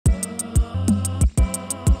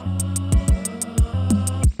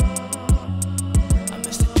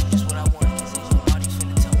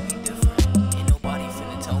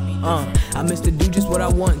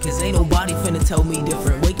want, cause ain't nobody finna tell me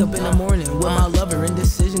different. Wake up in the morning with my lover,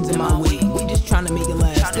 indecisions in my way. We just tryna make it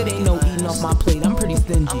last, it ain't no eating off my plate, I'm pretty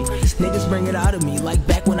stingy. Niggas bring it out of me, like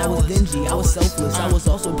back when I was dingy. I was selfless, I was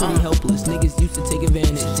also pretty helpless. Niggas used to take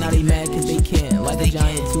advantage, now they mad cause they can't. Like a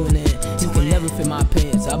giant to an end, you can never fit my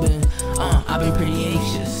pants. I've been pretty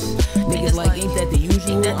anxious. Niggas like, ain't that the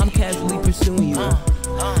usual? I'm casually pursuing you.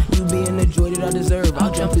 You being the joy that I deserve,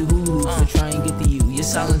 I'll jump through hula hoops to try and get to you. Your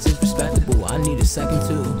silence is respectable, I need a second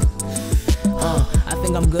too. I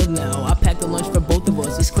think I'm good now, I packed a lunch for both of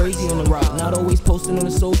us. It's crazy on the rock, not always posting on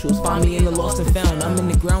the socials. Find me in the lost and found, I'm in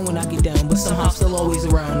the ground when I get down, but somehow still always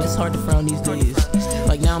around. It's hard to frown these days,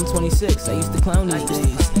 like now I'm 26, I used to clown these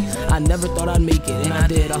days. I never thought I'd make it, and I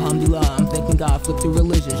did, alhamdulillah. I'm thanking God, flip through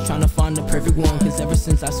religions, trying to find the perfect one. Cause ever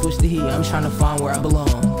since I switched to he, I'm trying to find where I belong.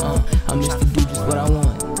 I miss to do just what I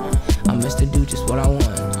want, I miss to do just what I want,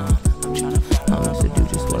 I miss to do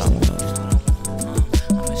just what I want,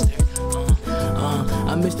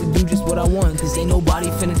 I miss to do just what I want, cause ain't nobody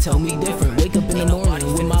finna tell me different. Wake up in the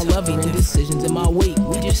morning with my lover, indecisions in my wake.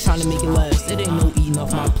 We just trying to make it last, it ain't no eating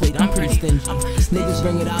off my plate, I'm pretty stingy. Niggas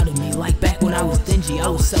bring it out of me, like back when I was dingy. I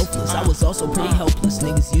was selfless, I was also pretty helpless.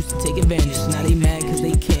 Niggas used to take advantage, now they mad cause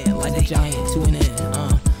they can't. Like a giant to an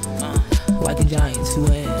end, like a giant to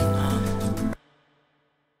an end.